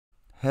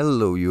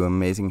Hello you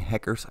amazing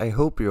hackers, I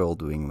hope you're all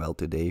doing well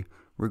today.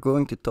 We're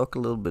going to talk a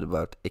little bit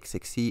about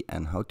XXE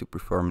and how to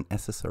perform an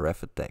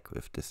SSRF attack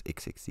with this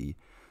XXE.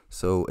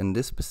 So in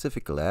this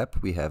specific lab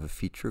we have a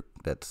feature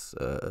that's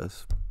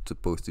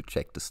supposed to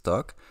check the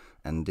stock,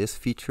 and this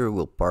feature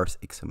will parse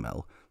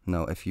XML.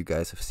 Now if you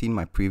guys have seen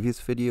my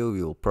previous video,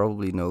 you will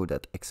probably know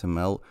that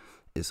XML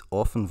is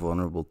often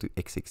vulnerable to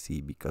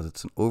XXE because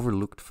it's an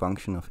overlooked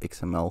function of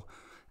XML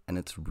and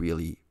it's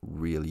really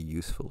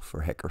useful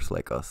for hackers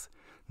like us.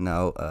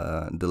 Now,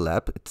 the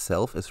lab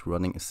itself is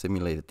running a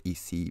simulated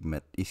EC2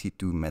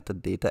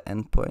 metadata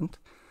endpoint.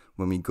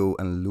 When we go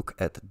and look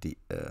at the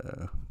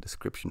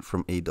description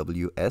from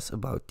AWS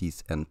about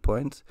these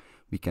endpoints,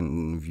 we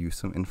can view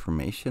some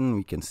information.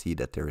 We can see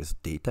that there is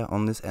data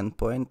on this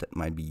endpoint that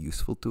might be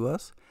useful to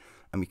us.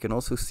 And we can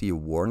also see a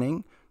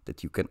warning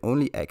that you can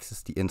only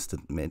access the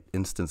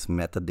instance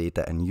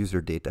metadata and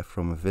user data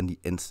from within the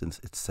instance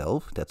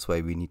itself. That's why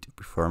we need to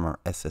perform our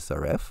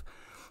SSRF.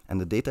 And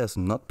the data is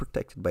not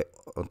protected by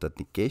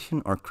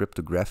authentication or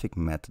cryptographic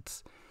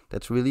methods.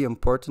 That's really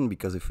important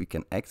because if we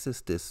can access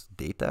this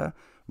data,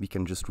 we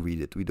can just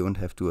read it. We don't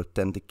have to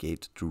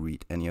authenticate to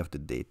read any of the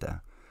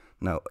data.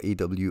 Now,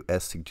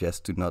 AWS suggests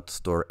to not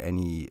store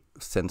any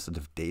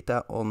sensitive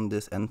data on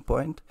this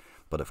endpoint,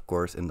 but of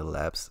course in the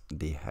labs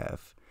they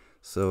have.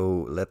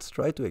 So let's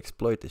try to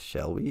exploit this,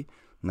 shall we?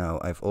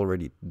 Now, I've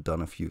already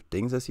done a few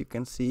things, as you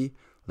can see.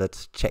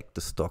 Let's check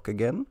the stock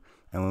again.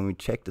 And when we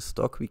check the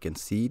stock, we can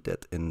see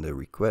that in the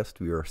request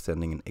we are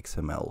sending an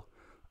XML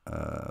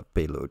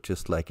payload,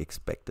 just like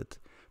expected.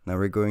 Now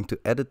we're going to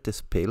edit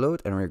this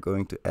payload and we're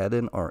going to add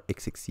in our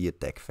XXE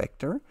attack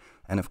vector.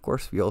 And of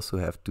course we also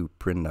have to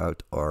print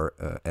out our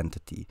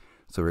entity.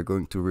 So we're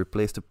going to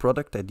replace the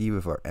product ID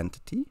with our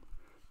entity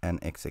and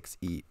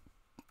XXE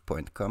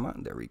point comma,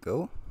 there we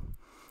go.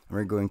 And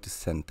we're going to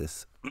send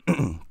this,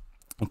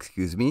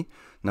 excuse me.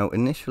 Now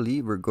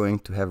initially we're going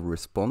to have a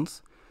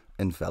response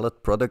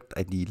invalid product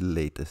ID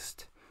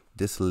latest.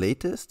 This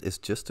latest is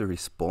just a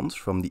response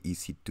from the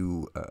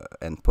EC2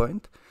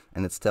 endpoint,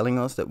 and it's telling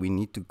us that we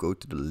need to go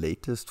to the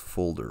latest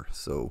folder.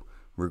 So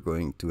we're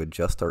going to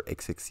adjust our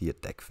XXE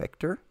attack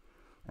vector,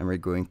 and we're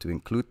going to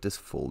include this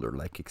folder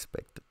like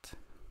expected.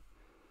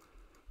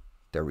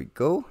 There we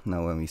go.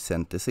 Now when we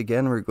send this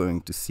again, we're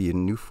going to see a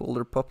new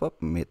folder pop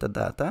up,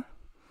 metadata.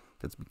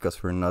 That's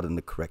because we're not in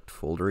the correct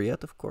folder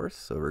yet, of course.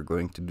 So we're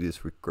going to do this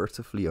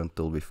recursively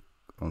until we've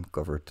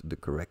uncovered the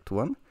correct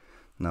one.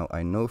 Now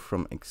I know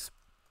from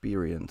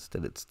experience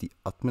that it's the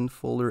admin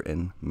folder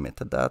in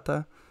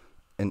metadata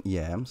and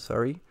EAM,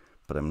 sorry,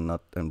 but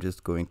I'm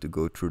just going to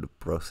go through the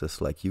process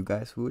like you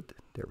guys would.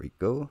 There we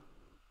go.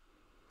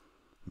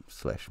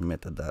 Slash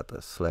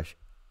metadata slash,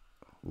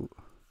 ooh,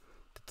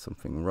 did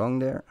something wrong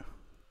there.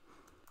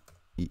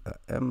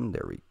 EAM,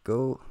 there we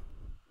go.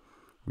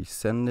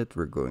 Resend it.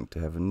 We're going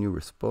to have a new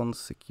response,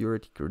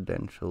 security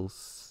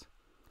credentials.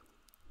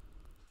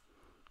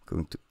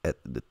 Going to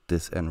edit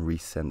this and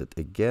resend it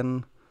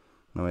again.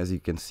 Now as you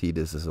can see,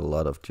 this is a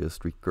lot of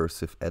just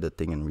recursive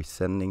editing and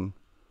resending.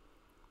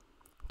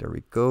 There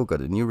we go,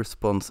 got a new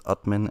response,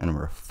 admin, and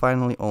we're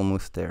finally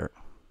almost there.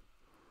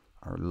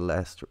 Our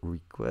last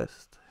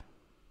request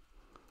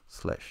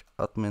slash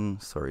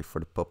admin, sorry for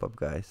the pop-up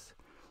guys.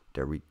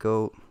 There we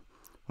go.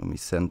 When we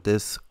send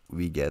this,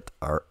 we get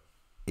our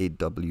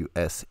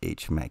AWS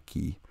HMAC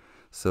key.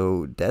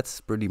 So that's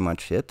pretty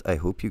much it. I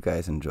hope you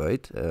guys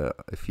enjoyed.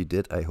 If you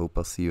did, I hope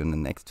I'll see you in the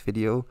next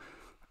video.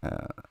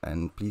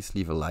 And please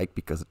leave a like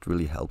because it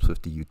really helps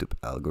with the YouTube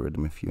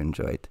algorithm if you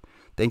enjoyed.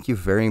 Thank you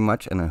very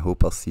much, and I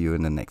hope I'll see you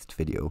in the next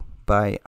video. Bye.